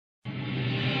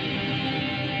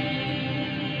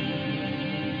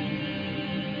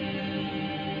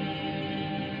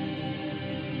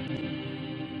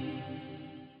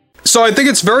So I think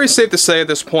it's very safe to say at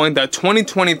this point that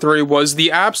 2023 was the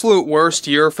absolute worst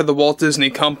year for the Walt Disney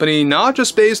Company, not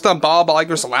just based on Bob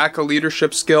Iger's lack of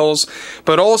leadership skills,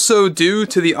 but also due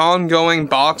to the ongoing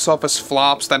box office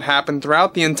flops that happened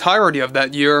throughout the entirety of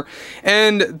that year.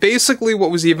 And basically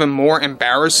what was even more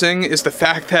embarrassing is the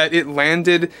fact that it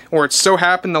landed, or it so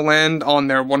happened to land on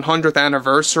their 100th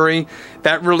anniversary.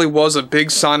 That really was a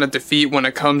big sign of defeat when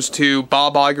it comes to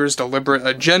Bob Iger's deliberate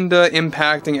agenda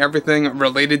impacting everything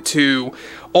related to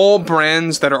all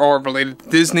brands that are all related to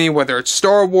Disney, whether it's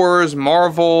Star Wars,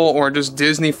 Marvel, or just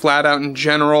Disney flat out in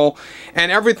general,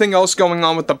 and everything else going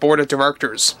on with the board of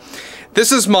directors.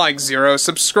 This is Mike Zero.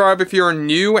 Subscribe if you're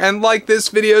new and like this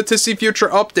video to see future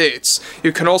updates.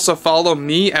 You can also follow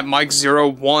me at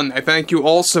Mike01. I thank you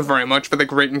all so very much for the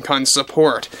great and kind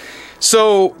support.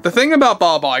 So, the thing about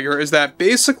Bob Iger is that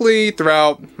basically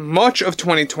throughout much of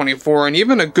 2024 and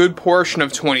even a good portion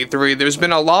of 23, there's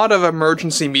been a lot of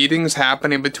emergency meetings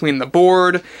happening between the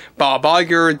board, Bob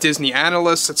Iger, Disney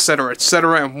analysts,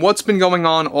 etc., and what's been going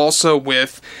on also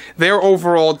with their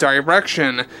overall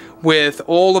direction with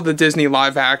all of the Disney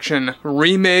live-action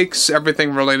remakes,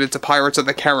 everything related to Pirates of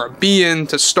the Caribbean,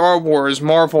 to Star Wars,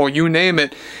 Marvel, you name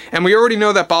it. And we already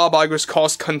know that Bob Iger's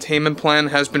cost containment plan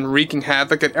has been wreaking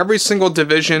havoc at every single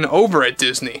division over at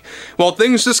Disney. Well,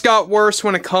 things just got worse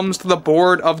when it comes to the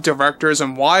board of directors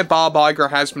and why Bob Iger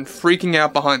has been freaking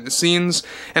out behind the scenes,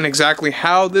 and exactly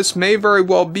how this may very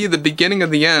well be the beginning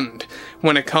of the end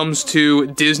when it comes to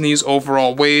Disney's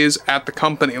overall ways at the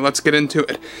company. Let's get into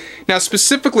it. Now,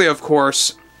 specifically, of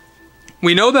course,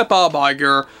 we know that Bob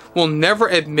Iger will never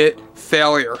admit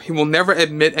failure. He will never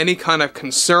admit any kind of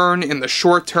concern in the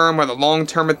short term or the long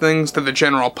term of things to the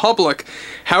general public.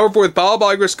 However, with Bob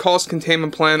Iger's cost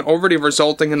containment plan already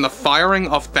resulting in the firing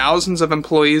of thousands of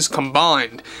employees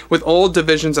combined, with all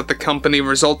divisions at the company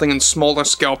resulting in smaller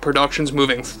scale productions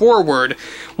moving forward,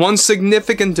 one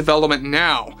significant development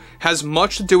now has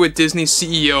much to do with Disney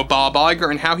CEO Bob Iger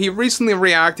and how he recently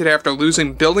reacted after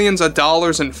losing billions of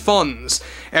dollars in funds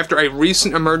after a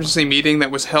recent emergency meeting that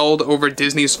was held over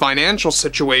Disney's financial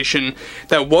situation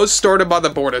that was started by the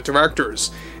board of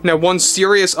directors. Now, one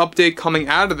serious update coming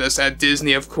out of this at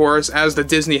Disney, of course, as the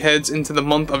Disney heads into the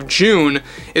month of June,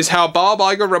 is how Bob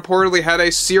Iger reportedly had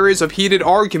a series of heated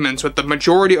arguments with the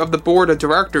majority of the board of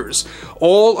directors,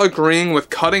 all agreeing with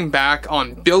cutting back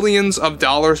on billions of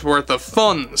dollars worth of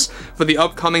funds for the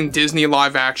upcoming Disney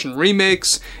live-action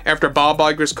remakes after Bob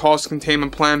Iger's cost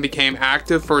containment plan became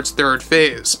active for its third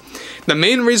phase. The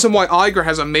main reason why Iger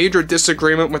has a major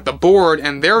disagreement with the board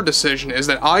and their decision is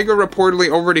that Iger reportedly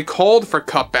already called for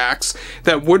cutbacks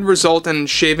that would result in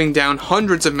shaving down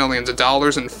hundreds of millions of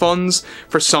dollars in funds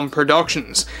for some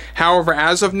productions. However,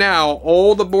 as of now,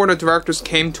 all the board of directors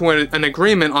came to an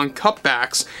agreement on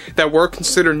cutbacks that were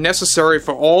considered necessary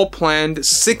for all planned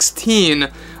 16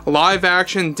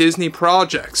 live-action Disney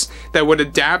projects that would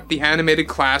adapt the animated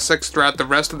classics throughout the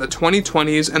rest of the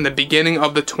 2020s and the beginning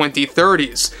of the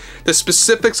 2030s. The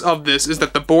specifics of this is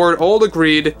that the board all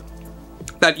agreed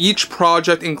that each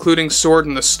project, including Sword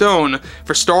in the Stone,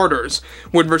 for starters,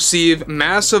 would receive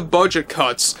massive budget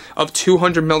cuts of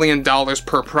 $200 million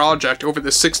per project over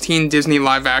the 16 Disney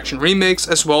live-action remakes,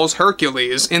 as well as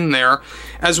Hercules in there,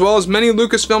 as well as many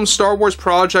Lucasfilm Star Wars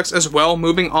projects as well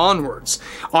moving onwards.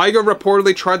 Iger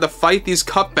reportedly tried to fight these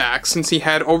cutbacks since he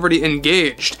had already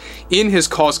engaged in his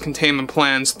cost containment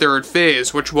plan's third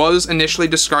phase, which was initially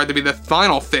described to be the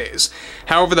final phase.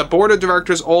 However, the board of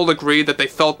directors all agreed that they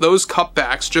felt those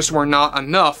cutbacks just were not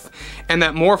enough, and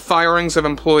that more firings of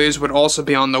employees would also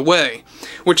be on the way,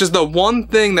 which is the one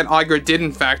thing that Iger did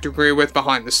in fact agree with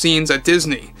behind the scenes at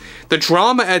Disney. The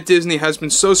drama at Disney has been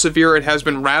so severe it has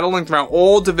been rattling throughout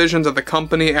all divisions of the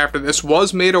company after this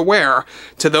was made aware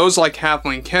to those like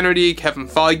Kathleen Kennedy, Kevin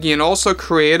Feige, and also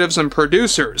creatives and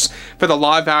producers for the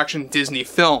live-action Disney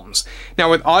films. Now,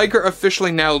 with Iger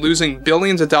officially now losing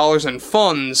billions of dollars in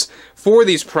funds for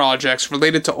these projects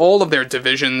related to all of their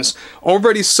divisions,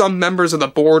 already some members of the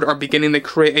board are beginning to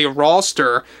create a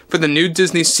roster for the new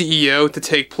Disney CEO to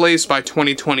take place by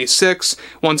 2026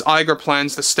 once Iger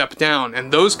plans to step down,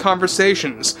 and those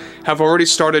conversations have already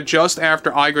started just after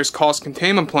Iger's cost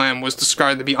containment plan was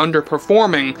described to be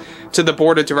underperforming to the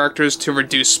board of directors to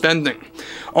reduce spending.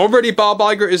 Already Bob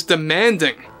Iger is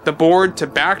demanding the board to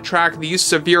backtrack these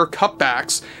severe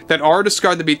cutbacks that are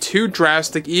described to be too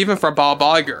drastic even for Bob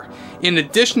Iger. In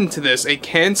addition to this, a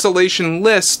cancellation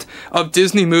list of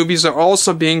Disney movies are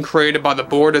also being created by the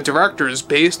board of directors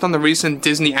based on the recent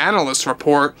Disney analyst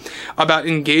report about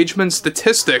engagement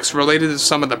statistics related to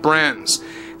some of the brands.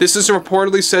 This is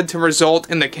reportedly said to result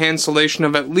in the cancellation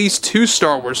of at least 2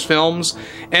 Star Wars films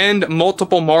and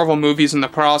multiple Marvel movies in the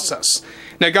process.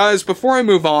 Now guys, before I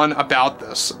move on about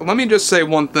this, let me just say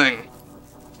one thing.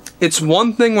 It's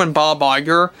one thing when Bob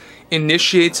Iger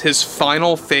initiates his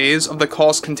final phase of the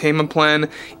cost containment plan.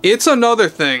 It's another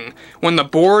thing when the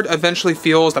board eventually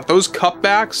feels that those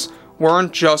cutbacks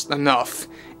weren't just enough,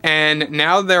 and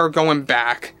now they're going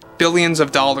back billions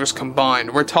of dollars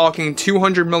combined. We're talking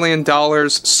 $200 million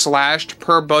slashed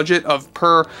per budget of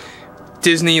per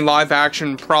Disney live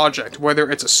action project, whether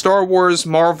it's a Star Wars,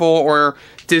 Marvel, or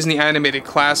Disney animated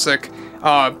classic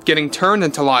getting turned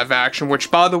into live action, which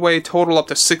by the way total up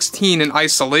to 16 in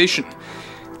isolation.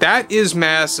 That is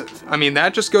massive. I mean,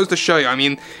 that just goes to show you. I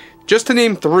mean, just to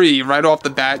name 3 right off the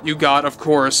bat, you got, of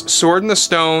course, Sword in the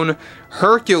Stone,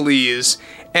 Hercules,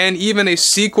 and even a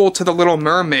sequel to The Little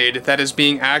Mermaid that is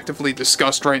being actively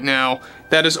discussed right now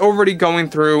that is already going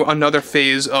through another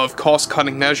phase of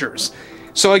cost-cutting measures.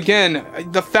 So again,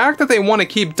 the fact that they want to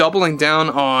keep doubling down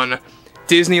on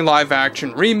Disney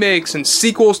live-action remakes and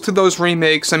sequels to those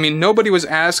remakes, I mean, nobody was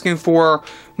asking for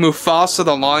Mufasa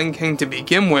the Lion King to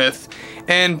begin with.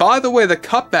 And by the way, the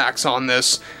cutbacks on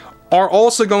this are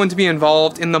also going to be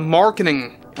involved in the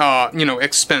marketing,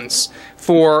 expense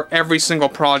for every single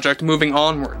project moving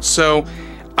onwards. So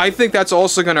I think that's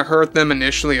also going to hurt them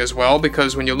initially as well,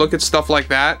 because when you look at stuff like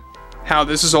that, how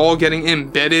this is all getting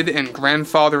embedded and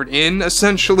grandfathered in,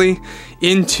 essentially,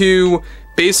 into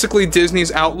basically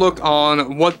Disney's outlook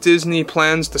on what Disney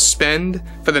plans to spend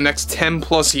for the next 10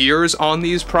 plus years on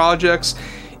these projects.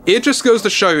 It just goes to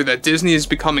show you that Disney is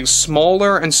becoming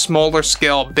smaller and smaller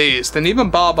scale based, and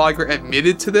even Bob Iger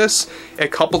admitted to this a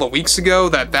couple of weeks ago,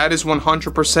 that that is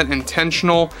 100%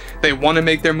 intentional. They want to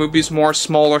make their movies more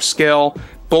smaller scale,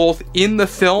 both in the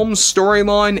film's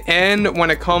storyline and when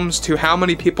it comes to how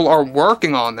many people are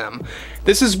working on them.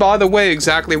 This is, by the way,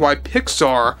 exactly why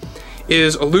Pixar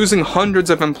is losing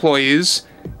hundreds of employees,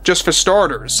 just for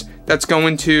starters. That's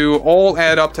going to all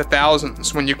add up to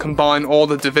thousands when you combine all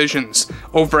the divisions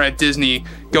over at Disney,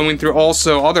 going through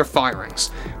also other firings.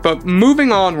 But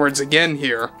moving onwards again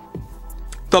here,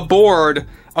 the board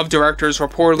of directors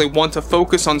reportedly want to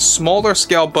focus on smaller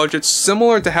scale budgets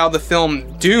similar to how the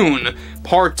film Dune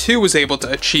Part 2 was able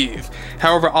to achieve.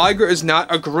 However, Iger is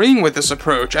not agreeing with this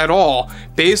approach at all,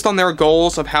 based on their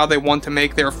goals of how they want to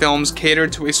make their films cater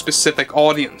to a specific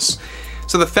audience.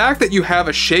 So the fact that you have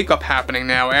a shakeup happening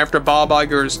now after Bob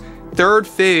Iger's 3rd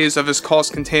phase of his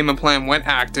cost containment plan went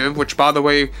active, which by the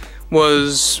way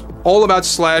was all about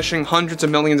slashing hundreds of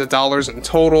millions of dollars in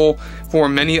total for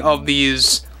many of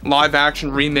these live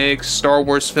action remakes, Star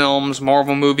Wars films,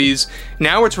 Marvel movies.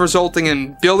 Now it's resulting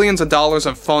in billions of dollars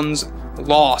of funds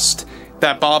lost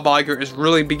that Bob Iger is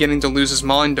really beginning to lose his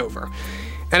mind over.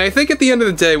 And I think at the end of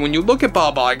the day, when you look at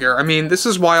Bob Iger, I mean, this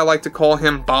is why I like to call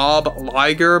him Bob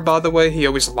Iger, by the way. He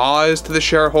always lies to the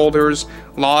shareholders,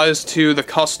 lies to the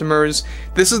customers.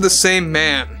 This is the same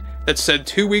man that said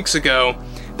 2 weeks ago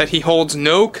that he holds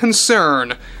no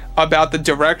concern about the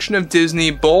direction of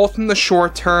Disney, both in the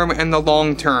short term and the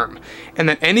long term, and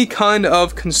that any kind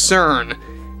of concern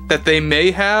that they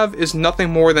may have is nothing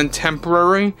more than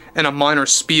temporary and a minor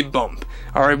speed bump.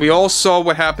 Alright, we all saw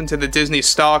what happened to the Disney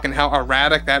stock and how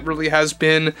erratic that really has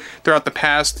been throughout the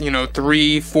past,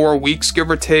 3-4 weeks, give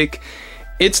or take.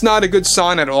 It's not a good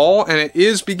sign at all, and it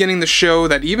is beginning to show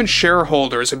that even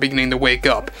shareholders are beginning to wake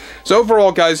up. So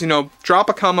overall, guys, drop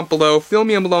a comment below, fill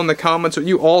me in below in the comments what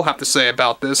you all have to say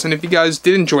about this, and if you guys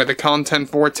did enjoy the content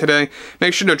for today,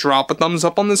 make sure to drop a thumbs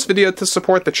up on this video to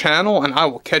support the channel, and I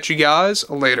will catch you guys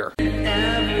later.